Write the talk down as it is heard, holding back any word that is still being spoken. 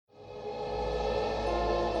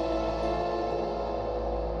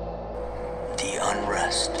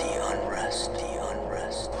unrest, the unrest, the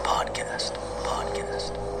unrest. Podcast.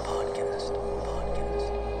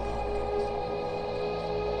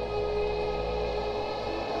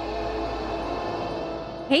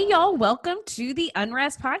 Hey, y'all. Welcome to the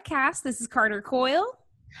Unrest Podcast. This is Carter Coyle.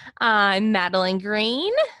 I'm Madeline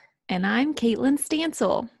Green. And I'm Caitlin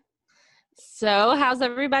Stansel. So, how's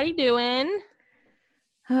everybody doing?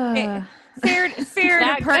 Fair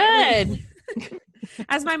to partly,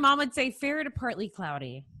 as my mom would say, fair to partly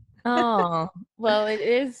cloudy. Oh, well, it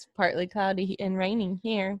is partly cloudy and raining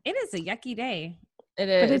here. It is a yucky day. It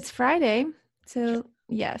is. But it's Friday, so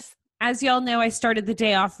yes. As y'all know, I started the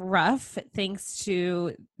day off rough thanks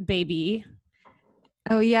to baby.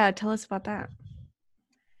 Oh, yeah. Tell us about that.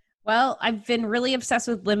 Well, I've been really obsessed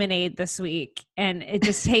with lemonade this week, and it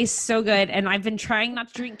just tastes so good. And I've been trying not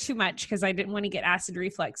to drink too much because I didn't want to get acid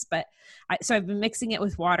reflux. So I've been mixing it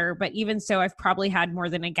with water. But even so, I've probably had more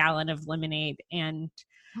than a gallon of lemonade, and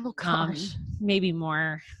maybe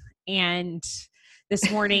more. And this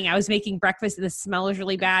morning I was making breakfast and the smell was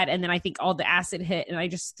really bad. And then I think all the acid hit and I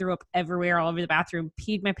just threw up everywhere all over the bathroom,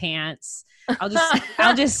 peed my pants. I'll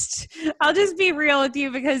just be real with you,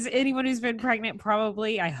 because anyone who's been pregnant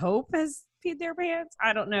probably, I hope, has peed their pants.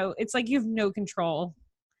 I don't know. It's like you have no control.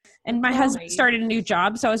 And my husband started a new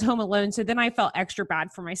job, so I was home alone. So then I felt extra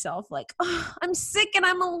bad for myself. Like, oh, I'm sick and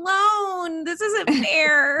I'm alone. This isn't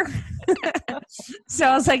fair. So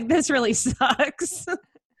I was like, this really sucks.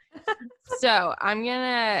 So I'm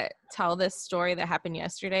gonna tell this story that happened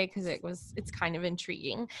yesterday because it's kind of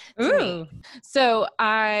intriguing to me. So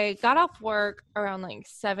I got off work around like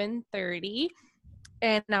 7:30,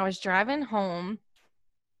 and I was driving home.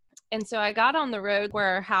 And so I got on the road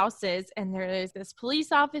where our house is, and there is this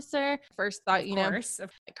police officer. First thought,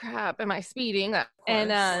 crap, am I speeding?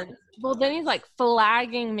 And well, then he's like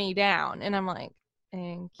flagging me down, and I'm like,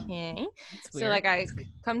 okay. So like I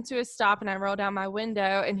come to a stop and I roll down my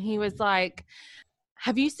window, and he was like,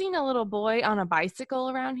 have you seen a little boy on a bicycle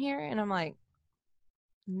around here? And I'm like,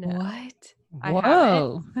 no. What?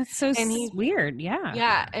 Whoa, that's so weird.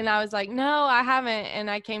 Yeah. And I was like, no, I haven't. And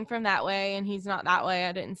I came from that way, and he's not that way.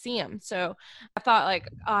 I didn't see him. So I thought like,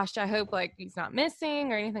 gosh, I hope like he's not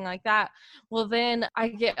missing or anything like that. Well, then I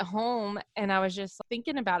get home and I was just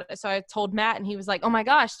thinking about it. So I told Matt, and he was like, oh my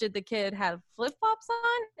gosh, did the kid have flip-flops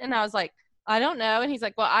on? And I was like, I don't know. And he's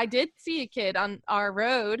like, well, I did see a kid on our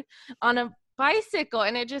road on a bicycle,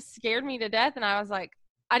 and it just scared me to death. And I was like,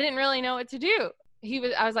 I didn't really know what to do.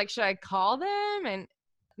 I was like, should I call them? And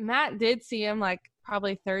Matt did see him like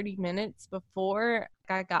probably 30 minutes before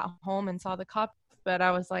I got home and saw the cops, but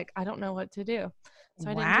I was like, I don't know what to do.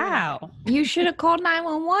 So I didn't do that. You should have called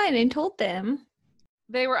 911 and told them.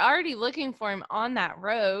 They were already looking for him on that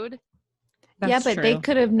road. But they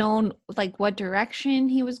could have known like what direction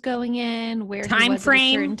he was going in, where time he was frame,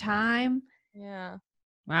 at a certain time. Yeah.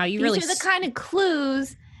 Wow, These are the kind of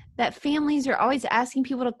clues that families are always asking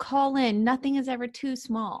people to call in. Nothing is ever too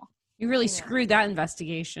small. You really screwed that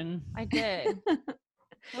investigation. I did.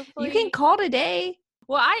 You can call today.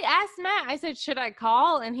 Well, I asked Matt, I said, should I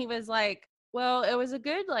call? And he was like, well, it was a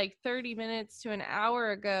good like 30 minutes to an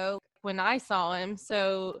hour ago when I saw him.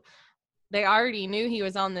 So they already knew he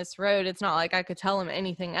was on this road. It's not like I could tell him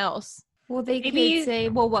anything else. Well, they could say,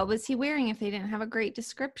 well, what was he wearing if they didn't have a great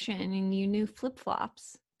description and you knew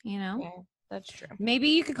flip-flops, Yeah, that's true. Maybe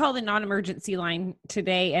you could call the non-emergency line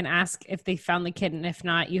today and ask if they found the kid, and if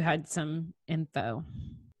not, you had some info.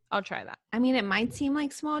 I'll try that. I mean, it might seem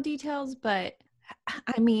like small details, but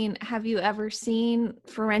I mean, have you ever seen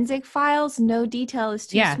forensic files? No detail is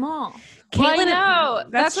too small. Caitlin, no,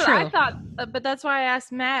 that's what true. I thought, but that's why I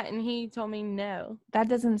asked Matt, and he told me no. That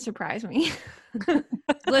doesn't surprise me.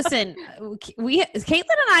 Listen, Caitlin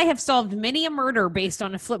and I have solved many a murder based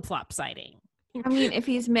on a flip-flop sighting. I mean, if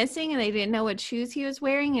he's missing and they didn't know what shoes he was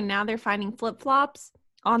wearing, and now they're finding flip-flops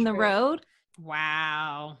on the road.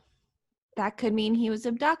 Wow. That could mean he was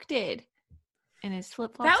abducted. And his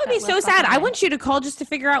flip-flops. That would be so sad. I want you to call just to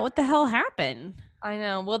figure out what the hell happened. I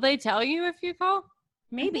know. Will they tell you if you call?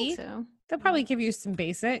 Maybe. So. They'll probably give you some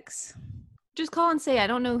basics. Just call and say, I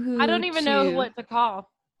don't know who. I don't even know what to call.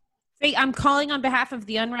 Say, I'm calling on behalf of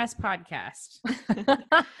the Unrest Podcast.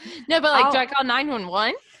 No, but like, do I call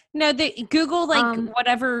 911? No, Google like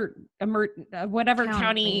whatever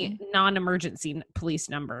county non-emergency police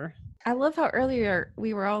number. I love how earlier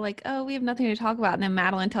we were all like, oh, we have nothing to talk about. And then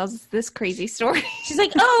Madeline tells us this crazy story. She's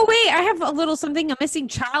like, oh, wait, I have a missing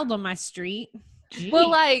child on my street. Jeez. Well,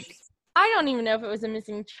 like, I don't even know if it was a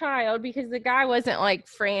missing child because the guy wasn't like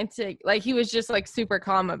frantic. Like, he was just like super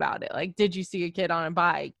calm about it. Like, did you see a kid on a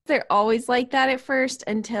bike? They're always like that at first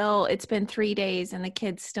until it's been 3 days and the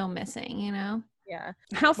kid's still missing, you know? Yeah.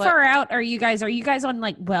 How far out are you guys? Are you guys on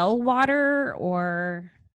like well water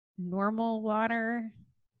or normal water?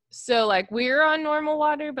 So like we're on normal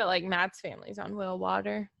water, but like Matt's family's on well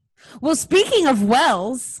water. Well, speaking of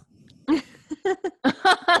wells,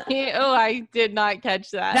 Oh, I did not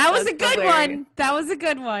catch that. that was a That's good hilarious. one. That was a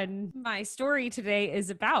good one. My story today is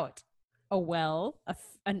about a well,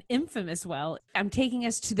 an infamous well. I'm taking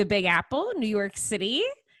us to the Big Apple, New York City,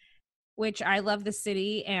 which I love the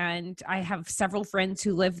city, and I have several friends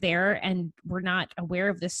who live there and were not aware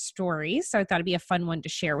of this story. So I thought it'd be a fun one to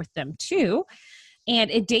share with them too.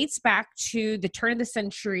 And it dates back to the turn of the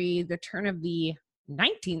century, the turn of the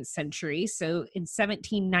 19th century. So in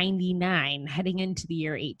 1799, heading into the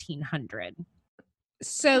year 1800.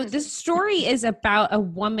 So the story is about a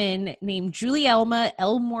woman named Julielma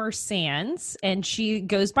Elmore Sands, and she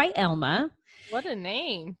goes by Elma. What a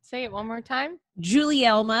name. Say it one more time.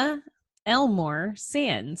 Julielma Elmore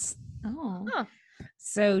Sands. Oh. Huh.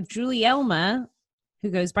 So Julielma,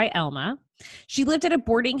 who goes by Elma, she lived at a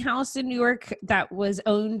boarding house in New York that was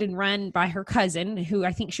owned and run by her cousin, who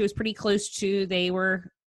I think she was pretty close to. They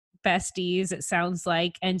were besties, it sounds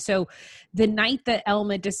like. And so the night that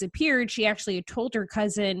Elma disappeared, she actually had told her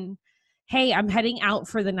cousin, hey, I'm heading out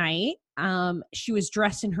for the night. She was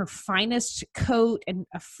dressed in her finest coat and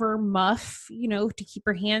a fur muff, to keep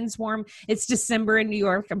her hands warm. It's December in New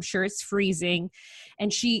York. I'm sure it's freezing.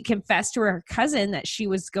 And she confessed to her cousin that she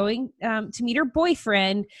was going to meet her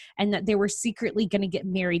boyfriend and that they were secretly going to get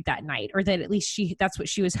married that night, or that at least that's what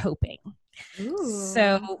she was hoping. Ooh.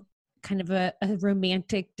 So kind of a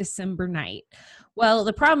romantic December night. Well,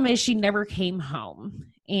 the problem is she never came home.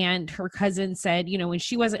 And her cousin said, when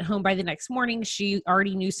she wasn't home by the next morning, she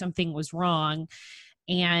already knew something was wrong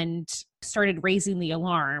and started raising the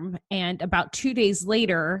alarm. And about 2 days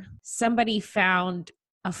later, somebody found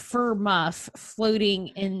a fur muff floating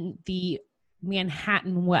in the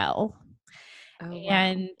Manhattan Well. Oh, wow.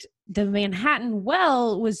 And the Manhattan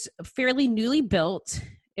Well was fairly newly built.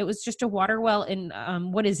 It was just a water well in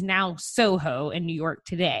what is now Soho in New York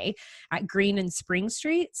today at Green and Spring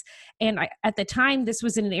Streets. And at the time, this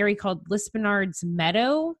was in an area called Lispenard's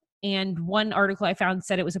Meadow. And one article I found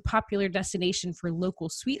said it was a popular destination for local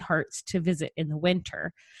sweethearts to visit in the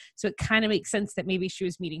winter. So it kind of makes sense that maybe she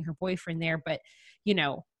was meeting her boyfriend there. But,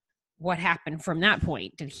 what happened from that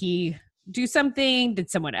point? Did he do something? Did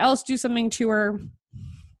someone else do something to her?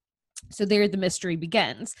 So there the mystery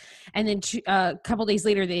begins. And then a couple days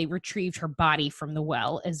later, they retrieved her body from the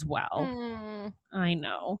well as well. I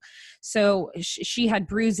know. So she had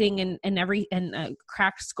bruising and a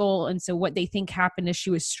cracked skull. And so what they think happened is she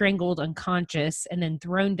was strangled unconscious and then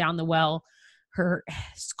thrown down the well. Her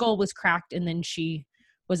skull was cracked and then she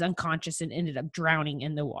was unconscious and ended up drowning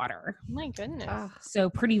in the water. My goodness. So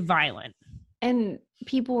pretty violent. And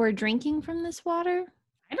people were drinking from this water?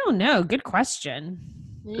 I don't know. Good question.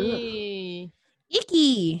 Yee.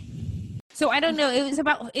 Icky. So I don't know. It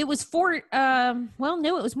was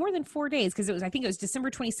more than 4 days because I think it was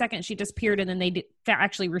December 22nd. She disappeared and then they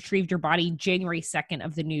actually retrieved her body January 2nd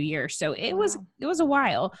of the new year. So it was a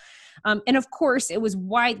while. And of course it was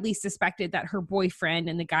widely suspected that her boyfriend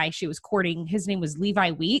and the guy she was courting, his name was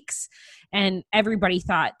Levi Weeks. And everybody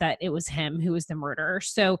thought that it was him who was the murderer.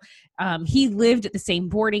 So he lived at the same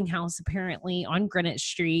boarding house apparently on Greenwich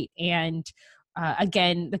Street. And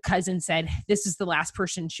again, the cousin said, this is the last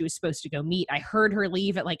person she was supposed to go meet. I heard her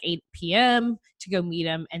leave at like 8 p.m. to go meet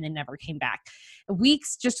him and then never came back.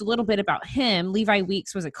 Weeks, just a little bit about him. Levi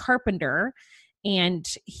Weeks was a carpenter. And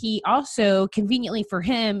he also, conveniently for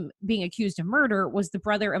him, being accused of murder, was the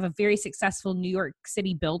brother of a very successful New York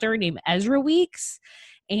City builder named Ezra Weeks.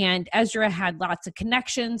 And Ezra had lots of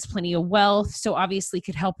connections, plenty of wealth, so obviously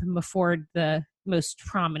could help him afford the most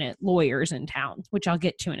prominent lawyers in town, which I'll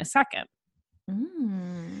get to in a second.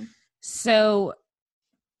 So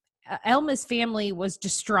Elma's family was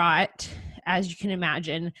distraught, as you can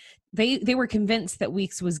imagine. They were convinced that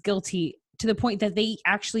Weeks was guilty to the point that they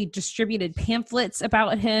actually distributed pamphlets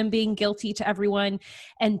about him being guilty to everyone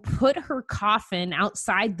and put her coffin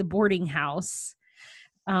outside the boarding house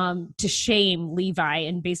to shame Levi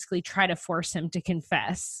and basically try to force him to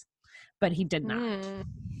confess. But he did not.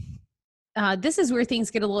 This is where things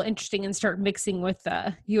get a little interesting and start mixing with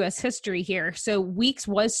U.S. history here. So Weeks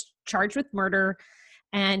was charged with murder.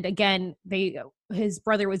 And again, his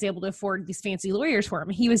brother was able to afford these fancy lawyers for him.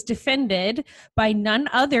 He was defended by none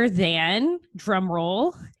other than,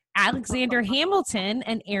 drumroll, Alexander Hamilton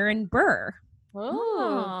and Aaron Burr.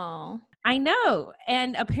 Oh. I know.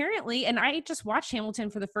 And apparently, and I just watched Hamilton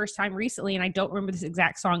for the first time recently, and I don't remember this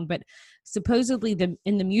exact song, but supposedly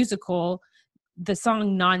in the musical, the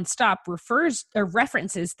song Nonstop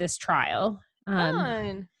references this trial.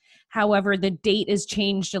 Fun. However, the date is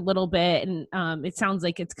changed a little bit, and it sounds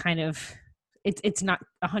like it's kind of it's not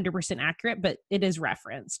 100% accurate, but it is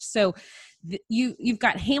referenced. So you've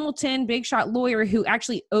got Hamilton, big shot lawyer, who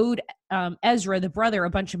actually owed Ezra, the brother, a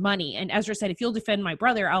bunch of money, and Ezra said, "If you'll defend my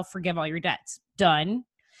brother, I'll forgive all your debts." Done.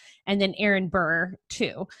 And then Aaron Burr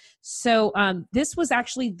too. So this was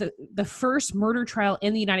actually the first murder trial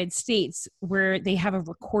in the United States where they have a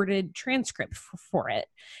recorded transcript for it.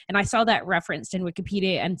 And I saw that referenced in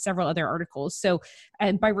Wikipedia and several other articles. So,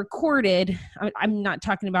 and by recorded, I'm not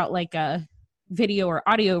talking about like a video or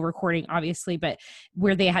audio recording, obviously, but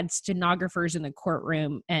where they had stenographers in the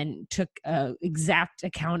courtroom and took an exact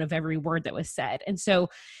account of every word that was said. And so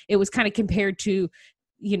it was kind of compared to,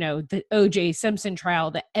 you know, the O.J. Simpson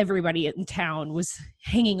trial, that everybody in town was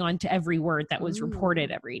hanging on to every word that was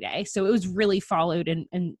reported every day. So it was really followed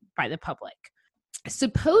and by the public.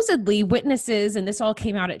 Supposedly witnesses, and this all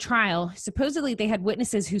came out at trial, supposedly they had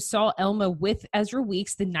witnesses who saw Elma with Ezra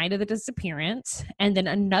Weeks the night of the disappearance. And then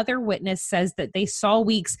another witness says that they saw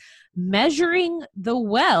Weeks measuring the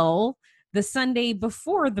well the Sunday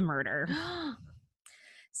before the murder.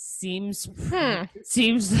 Seems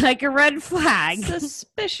like a red flag.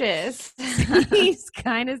 Suspicious. He's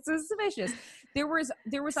kind of suspicious. There was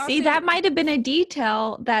also, see, that might have been a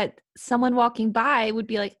detail that someone walking by would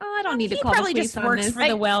be like, "Oh, I don't need to call the probably police just on works this." for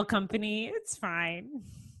the well company. It's fine.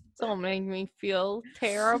 Don't make me feel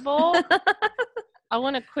terrible. I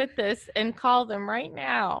want to quit this and call them right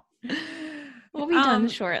now. We'll be done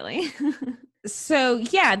shortly. So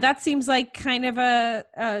yeah, that seems like kind of a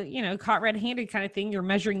caught red-handed kind of thing. You're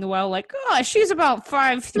measuring the well like, oh, she's about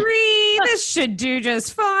 5'3". This should do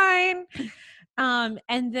just fine.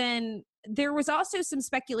 And then there was also some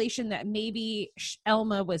speculation that maybe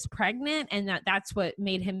Elma was pregnant and that's what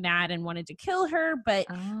made him mad and wanted to kill her. But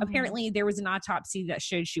apparently there was an autopsy that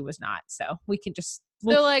showed she was not. So we can just...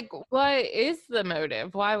 So like, what is the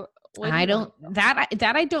motive? Why? I don't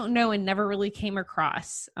know and never really came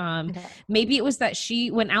across. Okay. Maybe it was that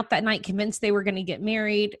she went out that night convinced they were going to get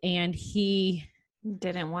married, and he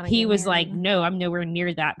didn't want to. He was like, "No, I'm nowhere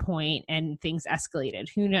near that point," and things escalated.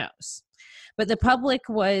 Who knows? But the public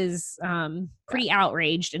was pretty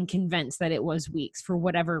outraged and convinced that it was Weeks for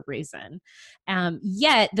whatever reason.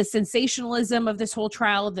 Yet the sensationalism of this whole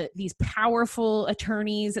trial, these powerful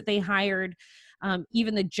attorneys that they hired.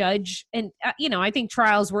 Even the judge, and I think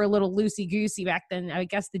trials were a little loosey-goosey back then. I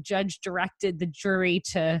guess the judge directed the jury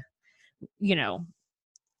to,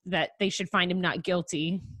 that they should find him not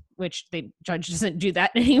guilty, which the judge doesn't do that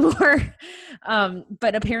anymore.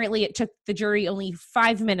 But apparently it took the jury only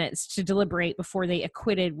 5 minutes to deliberate before they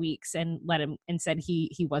acquitted Weeks and let him and said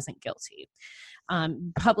he wasn't guilty.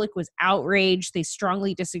 Public was outraged. They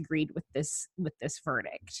strongly disagreed with this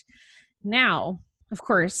verdict. Now, of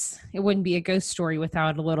course, it wouldn't be a ghost story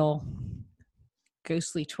without a little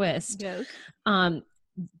ghostly twist. Yes.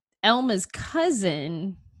 Elma's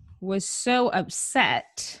cousin was so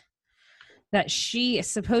upset that she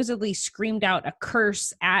supposedly screamed out a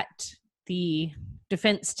curse at the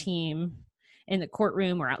defense team in the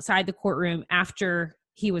courtroom or outside the courtroom after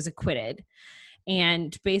he was acquitted,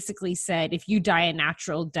 and basically said, if you die a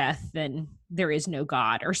natural death, then there is no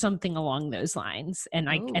God, or something along those lines. And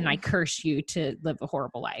I curse you to live a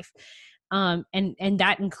horrible life. And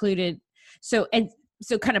that included, so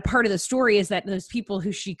kind of part of the story is that those people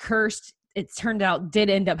who she cursed, it turned out did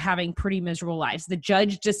end up having pretty miserable lives. The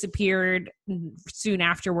judge disappeared soon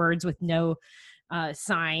afterwards with no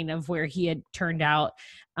sign of where he had turned out.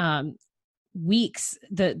 Weeks,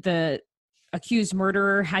 the accused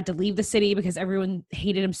murderer, had to leave the city because everyone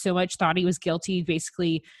hated him so much, thought he was guilty,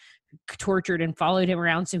 basically tortured and followed him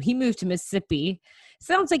around. So he moved to Mississippi.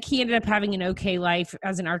 Sounds like he ended up having an okay life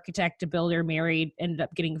as an architect, a builder, married, ended up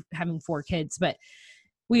having 4 kids. But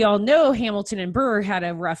we all know Hamilton and Burr had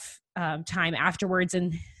a rough time afterwards,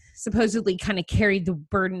 and supposedly kind of carried the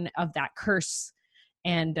burden of that curse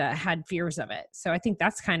and had fears of it. So I think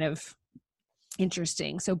that's kind of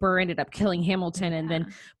interesting. So Burr ended up killing Hamilton, and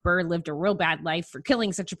then Burr lived a real bad life for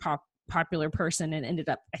killing such a popular person, and ended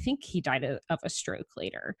up, I think he died of a stroke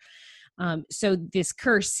later. So this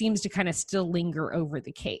curse seems to kind of still linger over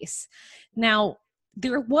the case. Now,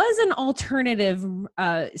 there was an alternative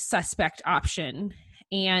suspect option,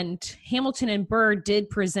 and Hamilton and Burr did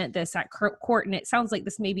present this at court, and it sounds like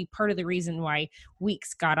this may be part of the reason why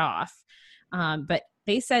Weeks got off. But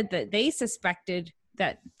they said that they suspected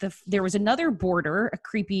that there was another boarder, a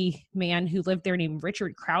creepy man who lived there named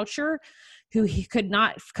Richard Croucher, who he could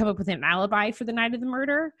not come up with an alibi for the night of the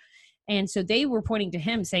murder. And so they were pointing to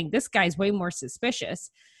him saying, this guy's way more suspicious.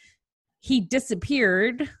 He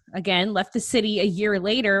disappeared again, left the city a year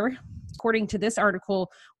later, according to this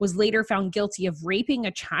article, was later found guilty of raping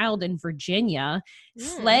a child in Virginia,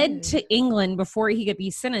 fled to England before he could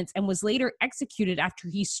be sentenced, and was later executed after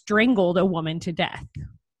he strangled a woman to death.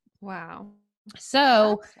 Wow.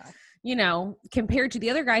 So, you know, compared to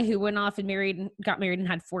the other guy who went off and got married and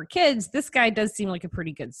had 4 kids, this guy does seem like a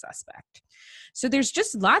pretty good suspect. So there's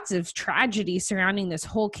just lots of tragedy surrounding this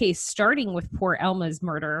whole case, starting with poor Elma's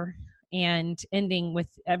murder and ending with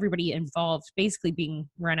everybody involved basically being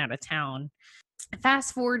run out of town.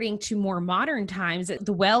 Fast forwarding to more modern times,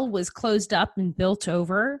 the well was closed up and built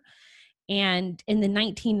over. And in the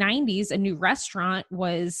 1990s, a new restaurant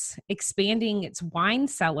was expanding its wine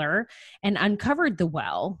cellar and uncovered the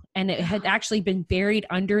well. And it had actually been buried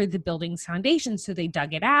under the building's foundation. So they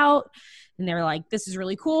dug it out and they were like, this is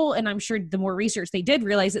really cool. And I'm sure the more research they did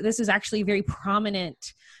realize that this is actually a very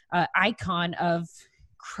prominent icon of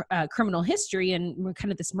criminal history and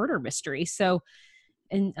kind of this murder mystery. So,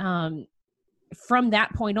 and from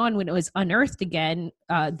that point on, when it was unearthed again,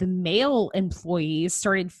 the male employees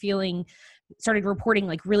started reporting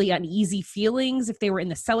like really uneasy feelings if they were in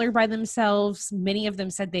the cellar by themselves. Many of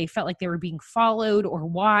them said they felt like they were being followed or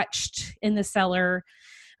watched in the cellar.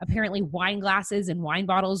 Apparently wine glasses and wine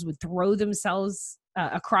bottles would throw themselves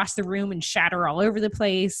across the room and shatter all over the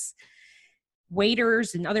place.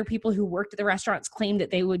 Waiters and other people who worked at the restaurants claimed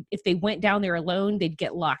that they would, if they went down there alone, they'd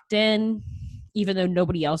get locked in, even though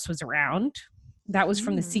nobody else was around. That was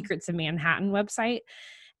from the Secrets of Manhattan website.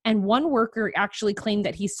 And one worker actually claimed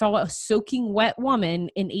that he saw a soaking wet woman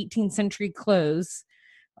in 18th century clothes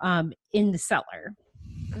in the cellar.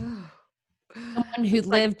 Someone who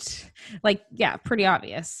lived pretty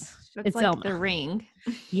obvious. It's like Elma. The Ring.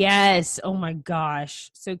 Yes. Oh my gosh.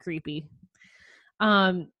 So creepy.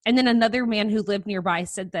 And then another man who lived nearby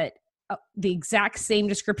said that the exact same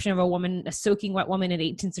description of a woman, a soaking wet woman in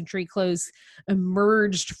 18th century clothes,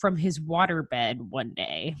 emerged from his waterbed one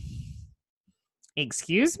day.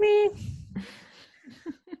 Excuse me?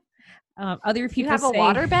 Other people You have say, a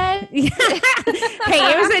waterbed? Hey,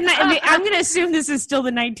 it was I'm going to assume this is still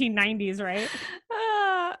the 1990s, right?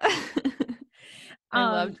 I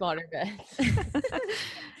loved waterbeds.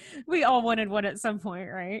 We all wanted one at some point,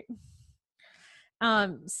 right?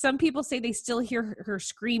 Some people say they still hear her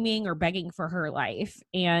screaming or begging for her life.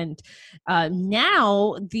 And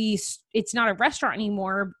now it's not a restaurant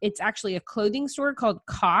anymore. It's actually a clothing store called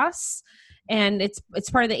COS. And it's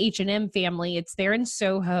part of the H&M family. It's there in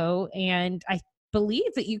Soho. And I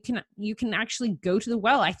believe that you can actually go to the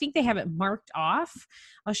well. I think they have it marked off.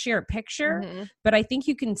 I'll share a picture, but I think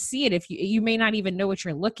you can see it if you may not even know what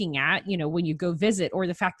you're looking at, you know, when you go visit, or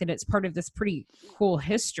the fact that it's part of this pretty cool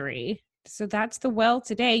history. So that's the well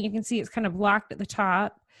today. You can see it's kind of blocked at the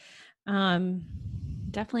top.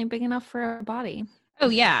 Definitely big enough for a body. Oh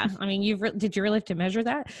yeah. I mean, did you really have to measure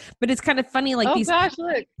that? But it's kind of funny, like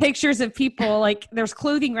look. pictures of people, like there's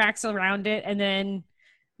clothing racks around it. And then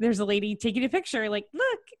there's a lady taking a picture like,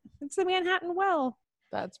 look, it's the Manhattan Well.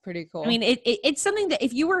 That's pretty cool. I mean, it's something that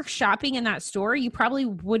if you were shopping in that store, you probably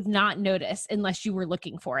would not notice unless you were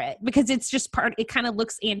looking for it, because it's just it kind of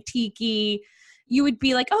looks antique-y. You would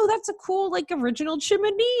be like, oh, that's a cool, like, original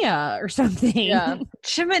chimenea or something. Yeah.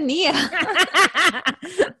 Chimenea.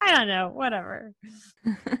 I don't know. Whatever.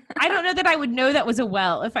 I don't know that I would know that was a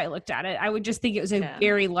well if I looked at it. I would just think it was a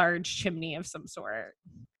very large chimney of some sort.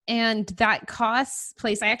 And that COS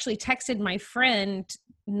place, I actually texted my friend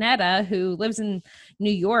Netta, who lives in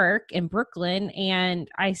New York, in Brooklyn, and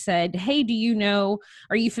I said, hey,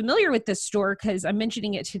 are you familiar with this store? Because I'm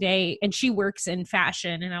mentioning it today, and she works in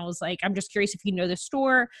fashion, and I was like, I'm just curious if you know the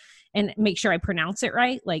store and make sure I pronounce it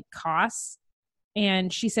right, like COS.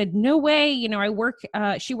 And she said, no way,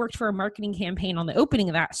 she worked for a marketing campaign on the opening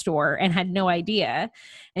of that store and had no idea.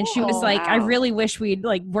 And she was like, I really wish we'd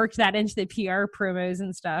like worked that into the PR promos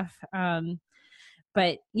and stuff.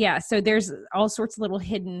 But yeah, so there's all sorts of little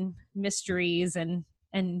hidden mysteries and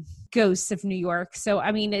ghosts of New York. So,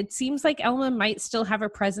 I mean, it seems like Elma might still have a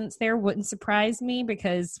presence there. Wouldn't surprise me,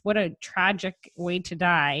 because what a tragic way to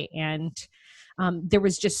die. And there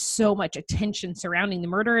was just so much attention surrounding the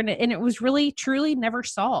murder, and it was really, truly never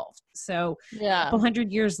solved. So a couple hundred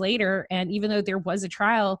years later, and even though there was a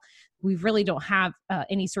trial, we really don't have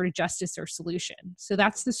any sort of justice or solution. So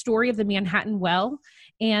that's the story of the Manhattan Well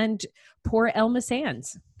and poor Elma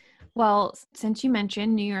Sands. Well, since you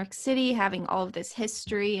mentioned New York City having all of this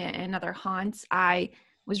history and other haunts, I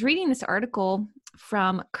was reading this article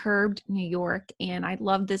from Curbed New York, and I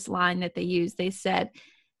love this line that they used. They said,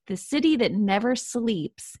 the city that never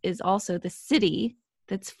sleeps is also the city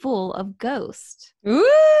that's full of ghosts.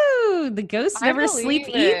 Ooh, the ghosts never sleep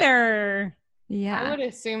believe it. either. Yeah. I would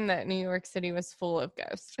assume that New York City was full of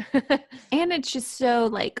ghosts. And it's just so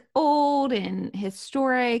like old and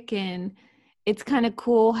historic, and it's kind of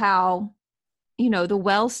cool how, you know, the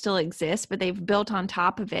well still exists, but they've built on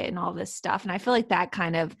top of it and all this stuff. And I feel like that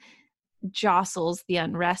kind of jostles the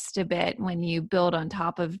unrest a bit when you build on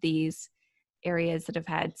top of these areas that have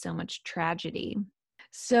had so much tragedy.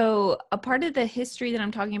 So a part of the history that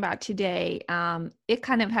I'm talking about today, it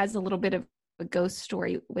kind of has a little bit of a ghost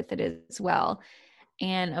story with it as well.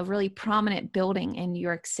 And a really prominent building in New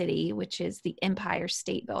York City, which is the Empire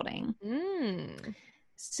State Building.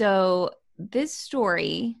 So this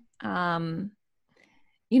story, you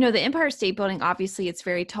know, the Empire State Building, obviously it's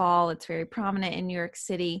very tall, it's very prominent in New York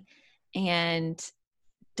City, and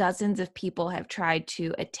dozens of people have tried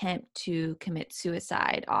to attempt to commit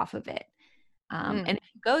suicide off of it. And if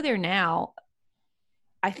you go there now,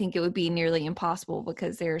 I think it would be nearly impossible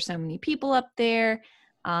because there are so many people up there.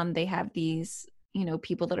 They have these, you know,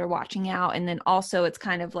 people that are watching out. And then also it's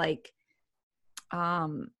kind of like, I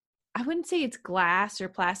wouldn't say it's glass or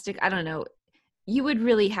plastic. I don't know. You would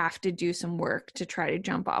really have to do some work to try to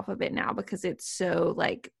jump off of it now because it's so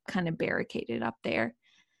like kind of barricaded up there.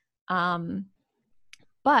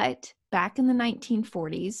 But back in the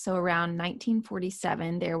 1940s, so around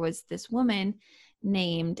 1947, there was this woman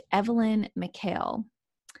named Evelyn McHale.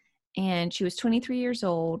 And she was 23 years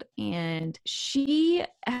old, and she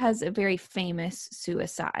has a very famous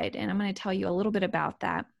suicide. And I'm going to tell you a little bit about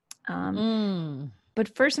that.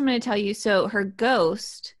 But first I'm going to tell you, so her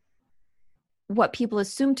ghost, what people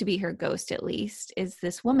assume to be her ghost at least, is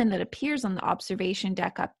this woman that appears on the observation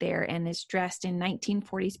deck up there and is dressed in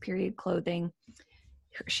 1940s period clothing.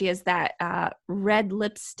 She has that red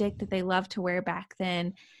lipstick that they loved to wear back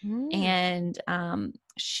then. And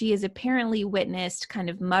she is apparently witnessed kind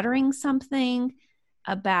of muttering something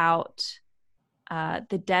about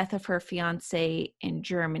the death of her fiance in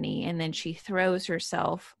Germany. And then she throws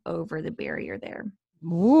herself over the barrier there.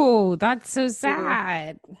 Ooh, that's so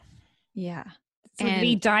sad. Yeah. So did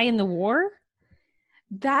he die in the war?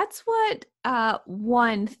 That's what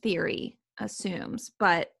one theory assumes,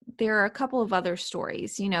 but there are a couple of other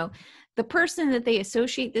stories. You know, the person that they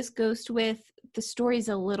associate this ghost with, the story's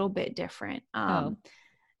a little bit different.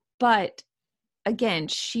 But again,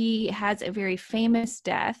 she has a very famous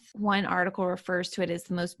death. One article refers to it as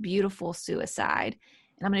the most beautiful suicide.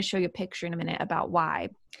 And I'm going to show you a picture in a minute about why.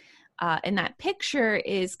 And that picture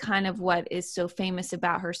is kind of what is so famous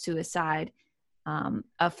about her suicide.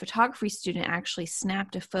 A photography student actually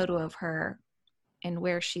snapped a photo of her and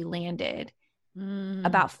where she landed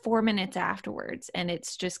about 4 minutes afterwards. And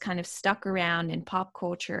it's just kind of stuck around in pop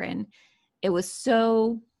culture. And it was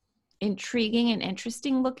so intriguing and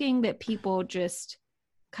interesting looking that people just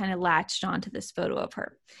kind of latched onto this photo of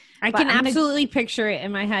her. I can absolutely picture it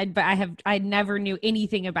in my head, but I never knew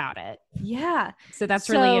anything about it. Yeah. So that's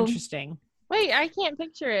really interesting. Wait, I can't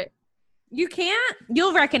picture it. You can't?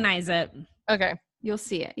 You'll recognize it. Okay. You'll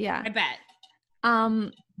see it. Yeah. I bet.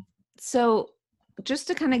 So just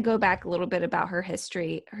to kind of go back a little bit about her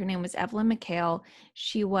history, her name was Evelyn McHale.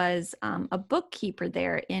 She was a bookkeeper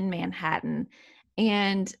there in Manhattan.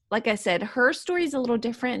 And like I said, her story is a little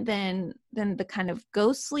different than the kind of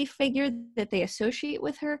ghostly figure that they associate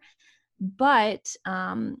with her. But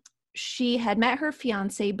she had met her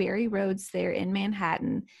fiance, Barry Rhodes, there in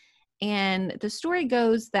Manhattan. And the story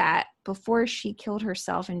goes that before she killed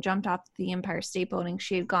herself and jumped off the Empire State Building,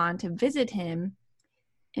 she had gone to visit him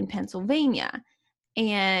in Pennsylvania.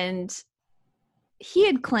 And he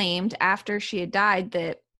had claimed after she had died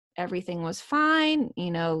that everything was fine.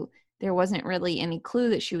 You know, there wasn't really any clue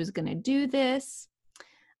that she was going to do this.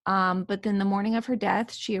 But then the morning of her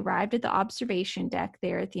death, she arrived at the observation deck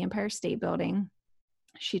there at the Empire State Building.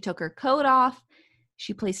 She took her coat off.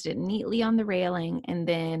 She placed it neatly on the railing. And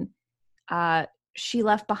then she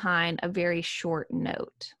left behind a very short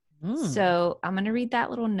note. So I'm going to read that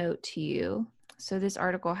little note to you. So this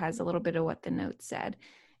article has a little bit of what the note said.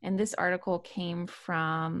 And this article came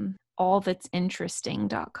from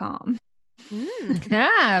allthat'sinteresting.com.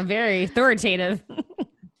 Yeah, very authoritative.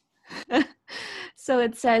 So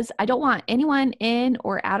it says, I don't want anyone in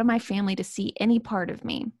or out of my family to see any part of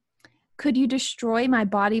me. Could you destroy my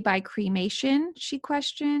body by cremation? She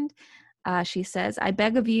questioned. She says, I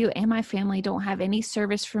beg of you and my family don't have any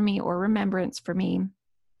service for me or remembrance for me.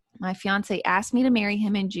 My fiance asked me to marry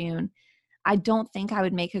him in June. I don't think I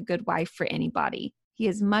would make a good wife for anybody. He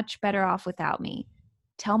is much better off without me.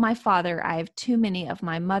 Tell my father I have too many of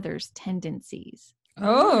my mother's tendencies.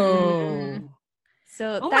 Oh.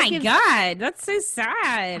 So oh my God, that's so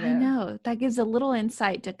sad. I know. That gives a little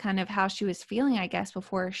insight to kind of how she was feeling, I guess,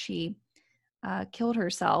 before she killed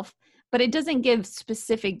herself. but it doesn't give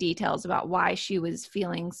specific details about why she was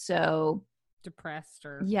feeling so depressed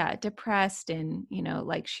and,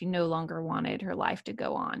 like she no longer wanted her life to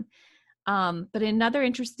go on. But another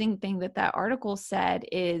interesting thing that article said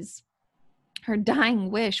is her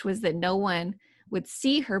dying wish was that no one would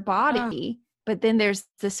see her body. But then there's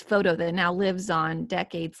this photo that now lives on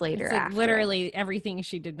decades later. It's like after. literally everything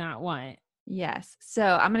she did not want. Yes. So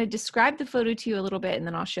I'm going to describe the photo to you a little bit and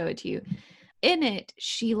then I'll show it to you. In it,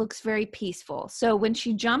 she looks very peaceful. So when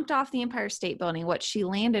she jumped off the Empire State Building, what she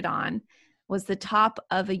landed on was the top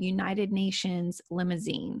of a United Nations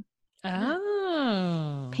limousine.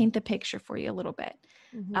 Oh. Paint the picture for you a little bit.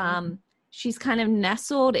 Mm-hmm. She's kind of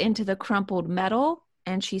nestled into the crumpled metal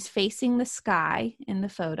and she's facing the sky in the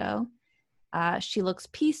photo. She looks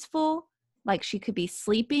peaceful, like she could be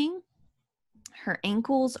sleeping. Her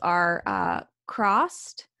ankles are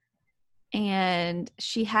crossed and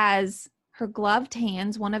she has her gloved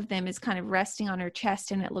hands. One of them is kind of resting on her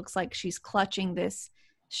chest and it looks like she's clutching this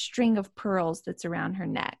string of pearls that's around her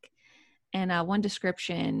neck. And one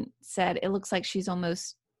description said it looks like she's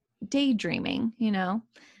almost daydreaming,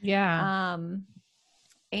 Yeah.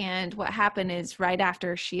 And what happened is right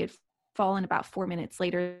after she had fallen, about 4 minutes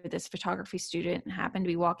later, this photography student happened to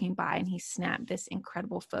be walking by and he snapped this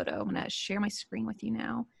incredible photo. I'm going to share my screen with you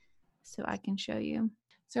now so I can show you.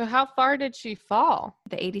 So how far did she fall?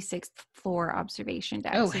 The 86th floor observation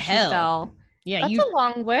deck. Oh, so hell. She fell Yeah. That's a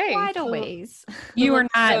long way. quite a ways. You were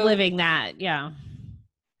look not so- living that. Yeah.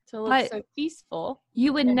 To look But- so peaceful.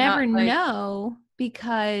 You would And never not, like- know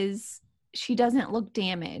because she doesn't look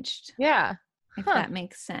damaged, Yeah. if Huh. that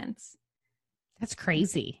makes sense. That's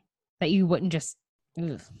crazy that you wouldn't just.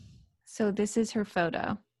 Ugh. So this is her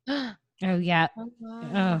photo. Oh, yeah. Oh,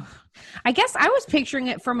 wow. Oh, I guess I was picturing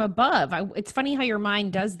it from above. It's funny how your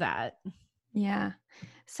mind does that. Yeah.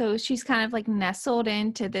 So she's kind of like nestled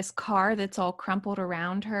into this car that's all crumpled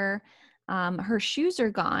around her. Her shoes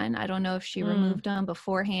are gone. I don't know if she removed them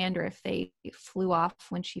beforehand or if they flew off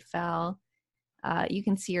when she fell. You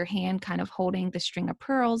can see her hand kind of holding the string of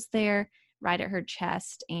pearls there right at her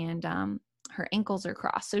chest, and her ankles are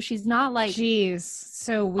crossed. So she's not like Jeez.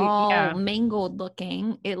 So we, all yeah. mangled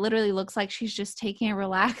looking. It literally looks like she's just taking a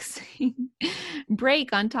relaxing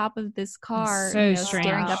break on top of this car, So staring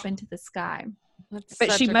strange. up into the sky. That's But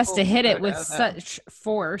such she a must cool have hit it photo, with though. such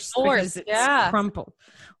force Force, because it's yeah. crumpled.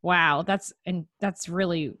 Wow, that's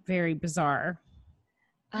really very bizarre.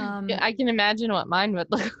 Yeah, I can imagine what mine would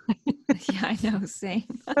look like. Yeah, I know, same.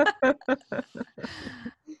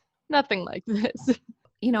 Nothing like this.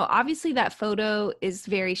 Obviously that photo is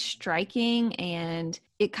very striking and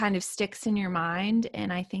it kind of sticks in your mind.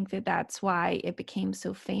 And I think that that's why it became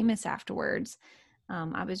so famous afterwards.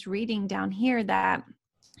 I was reading down here that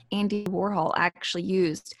Andy Warhol actually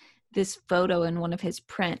used this photo in one of his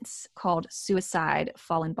prints called Suicide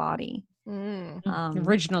Fallen Body. Mm.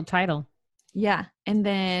 Original title. Yeah. And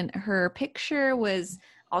then her picture was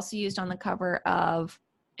also used on the cover of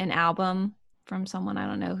an album from someone, I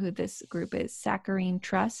don't know who this group is, Saccharine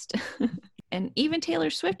Trust. And even Taylor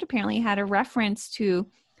Swift apparently had a reference to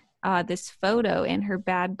this photo in her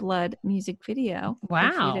Bad Blood music video. Wow.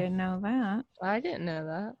 If you didn't know that. I didn't know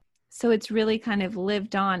that. So it's really kind of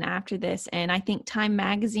lived on after this. And I think Time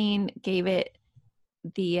Magazine gave it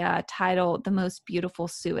the title, The Most Beautiful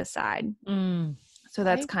Suicide. Mm. So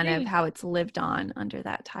that's I kind of agree. how it's lived on under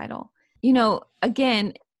that title.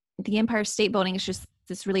 Again, the Empire State Building is just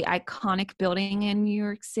this really iconic building in New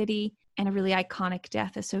York City and a really iconic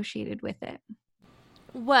death associated with it.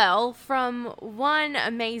 Well, from one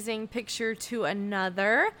amazing picture to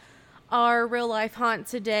another, our real life haunt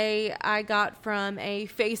today I got from a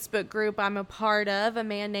Facebook group I'm a part of. A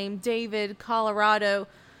man named David Colorado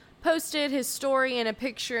posted his story in a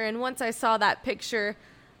picture, and once I saw that picture,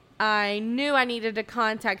 I knew I needed to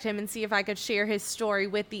contact him and see if I could share his story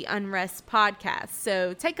with the Unrest podcast.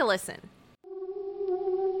 So take a listen.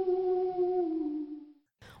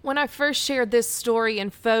 When I first shared this story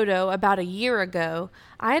and photo about a year ago,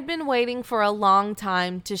 I had been waiting for a long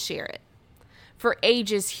time to share it. For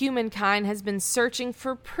ages, humankind has been searching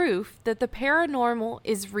for proof that the paranormal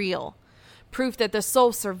is real, proof that the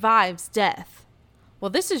soul survives death. Well,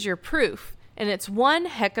 this is your proof, and it's one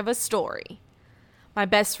heck of a story. My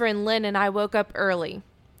best friend Lynn and I woke up early.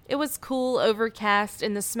 It was cool, overcast,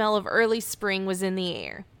 and the smell of early spring was in the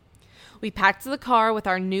air. We packed the car with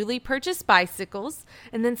our newly purchased bicycles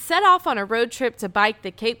and then set off on a road trip to bike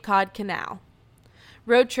the Cape Cod Canal.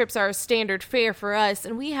 Road trips are a standard fare for us,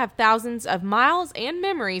 and we have thousands of miles and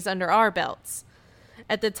memories under our belts.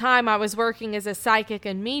 At the time, I was working as a psychic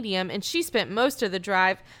and medium, and she spent most of the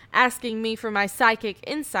drive asking me for my psychic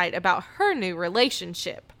insight about her new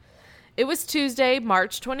relationship. It was Tuesday,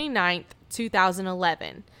 March 29th,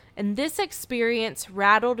 2011, and this experience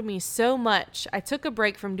rattled me so much I took a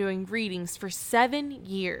break from doing readings for 7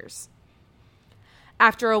 years.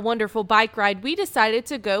 After a wonderful bike ride, we decided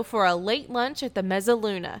to go for a late lunch at the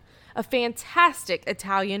Mezzaluna, a fantastic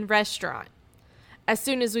Italian restaurant. As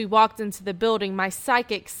soon as we walked into the building, my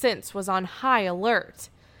psychic sense was on high alert.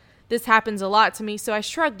 This happens a lot to me, so I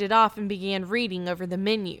shrugged it off and began reading over the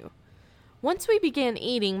menu. Once we began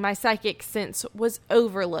eating, my psychic sense was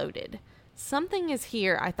overloaded. Something is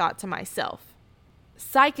here, I thought to myself.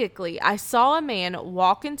 Psychically, I saw a man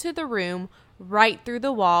walk into the room right through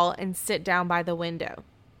the wall and sit down by the window.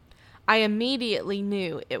 I immediately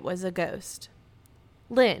knew it was a ghost.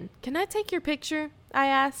 "Lynn, can I take your picture?" I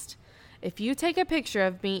asked. "If you take a picture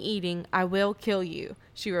of me eating, I will kill you,"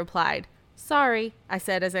 she replied. "Sorry," I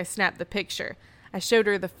said as I snapped the picture. I showed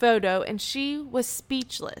her the photo and she was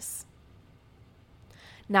speechless.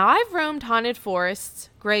 Now, I've roamed haunted forests,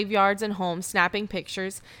 graveyards, and homes snapping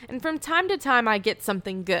pictures, and from time to time I get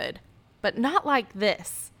something good, but not like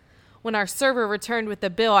this. When our server returned with the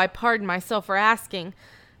bill, I pardoned myself for asking,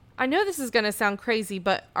 "I know this is going to sound crazy,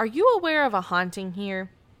 but are you aware of a haunting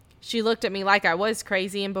here?" She looked at me like I was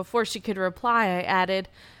crazy, and before she could reply, I added,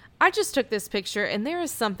 "I just took this picture, and there is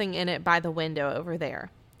something in it by the window over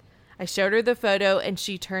there." I showed her the photo, and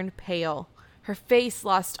she turned pale. Her face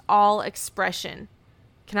lost all expression.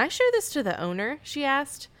 "Can I show this to the owner?" she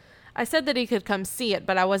asked. I said that he could come see it,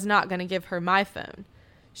 but I was not going to give her my phone.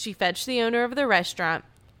 She fetched the owner of the restaurant.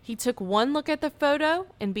 He took one look at the photo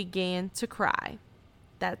and began to cry.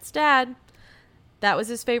 That's Dad. That was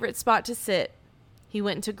his favorite spot to sit. He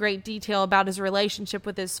went into great detail about his relationship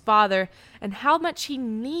with his father and how much he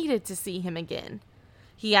needed to see him again.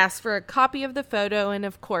 He asked for a copy of the photo, and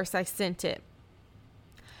of course I sent it.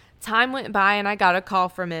 Time went by and I got a call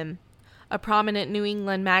from him. A prominent New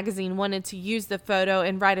England magazine wanted to use the photo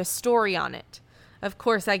and write a story on it. Of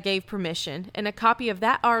course, I gave permission, and a copy of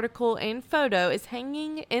that article and photo is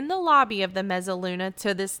hanging in the lobby of the Mezzaluna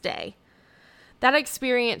to this day. That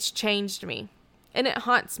experience changed me, and it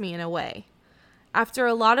haunts me in a way. After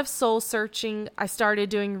a lot of soul searching, I started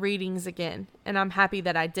doing readings again, and I'm happy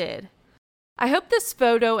that I did. I hope this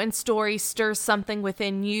photo and story stirs something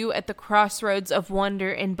within you at the crossroads of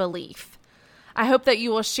wonder and belief. I hope that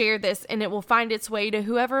you will share this and it will find its way to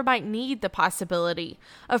whoever might need the possibility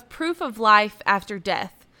of proof of life after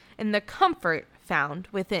death and the comfort found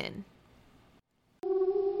within.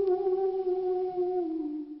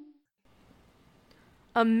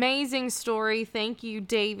 Amazing story. Thank you,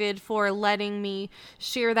 David, for letting me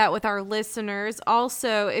share that with our listeners.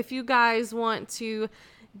 Also, if you guys want to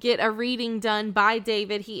get a reading done by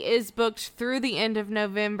David, he is booked through the end of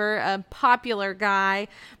November, a popular guy,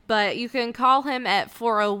 but you can call him at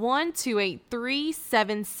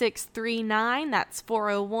 401-283-7639. That's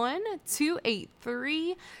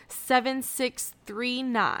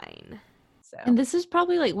 401-283-7639. And this is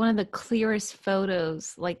probably like one of the clearest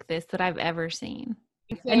photos like this that I've ever seen.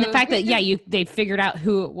 And the fact that, they figured out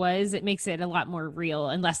who it was, it makes it a lot more real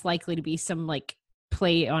and less likely to be some like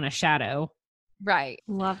play on a shadow. Right.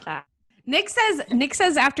 Love that. Nick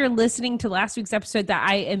says after listening to last week's episode that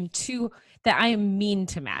I am mean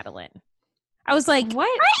to Madeline. I was like, what?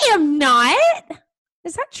 I am not.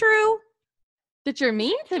 Is that true? That you're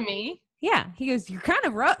mean to me? Yeah. He goes, you're kind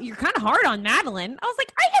of hard on Madeline. I was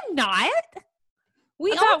like, I am not.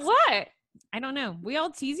 About what? I don't know. We all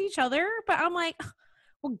tease each other, but I'm like,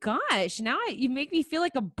 well, gosh, now you make me feel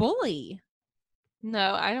like a bully.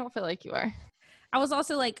 No, I don't feel like you are. I was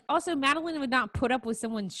also like, Madeline would not put up with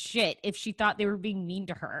someone's shit if she thought they were being mean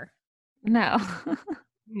to her. No.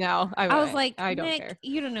 No, I was like, I don't Nick, care.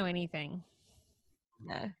 You don't know anything.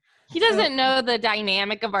 No. He doesn't know the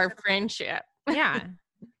dynamic of our friendship. Yeah.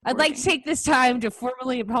 I'd like to take this time to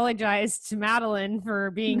formally apologize to Madeline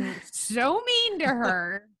for being so mean to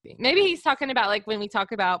her. Maybe he's talking about like when we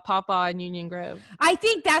talk about Papa in Union Grove. I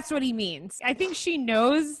think that's what he means. I think she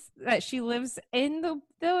knows that she lives in the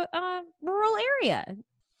rural area.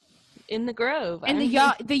 In the Grove. And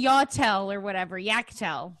the Yawtell or whatever,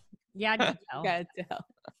 Yaktel. Yadtel.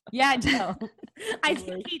 Yadtel. I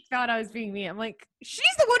think he thought I was being mean. I'm like,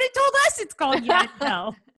 she's the one who told us it's called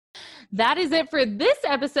Yadtel. That is it for this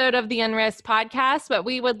episode of the Unrest Podcast, but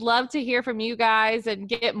we would love to hear from you guys and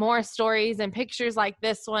get more stories and pictures like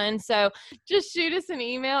this one. So just shoot us an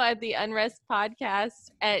email at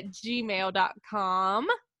theunrestpodcast@gmail.com.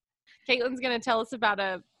 Caitlin's going to tell us about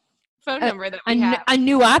a phone number that we have. A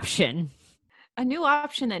new option. A new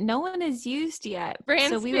option that no one has used yet.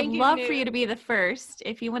 Brand so we would spanking love new. for you to be the first.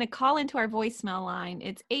 If you want to call into our voicemail line,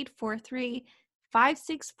 it's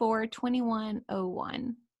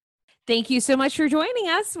 843-564-2101. Thank you so much for joining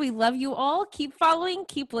us. We love you all. Keep following,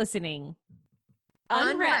 keep listening.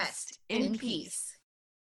 Unrest in peace.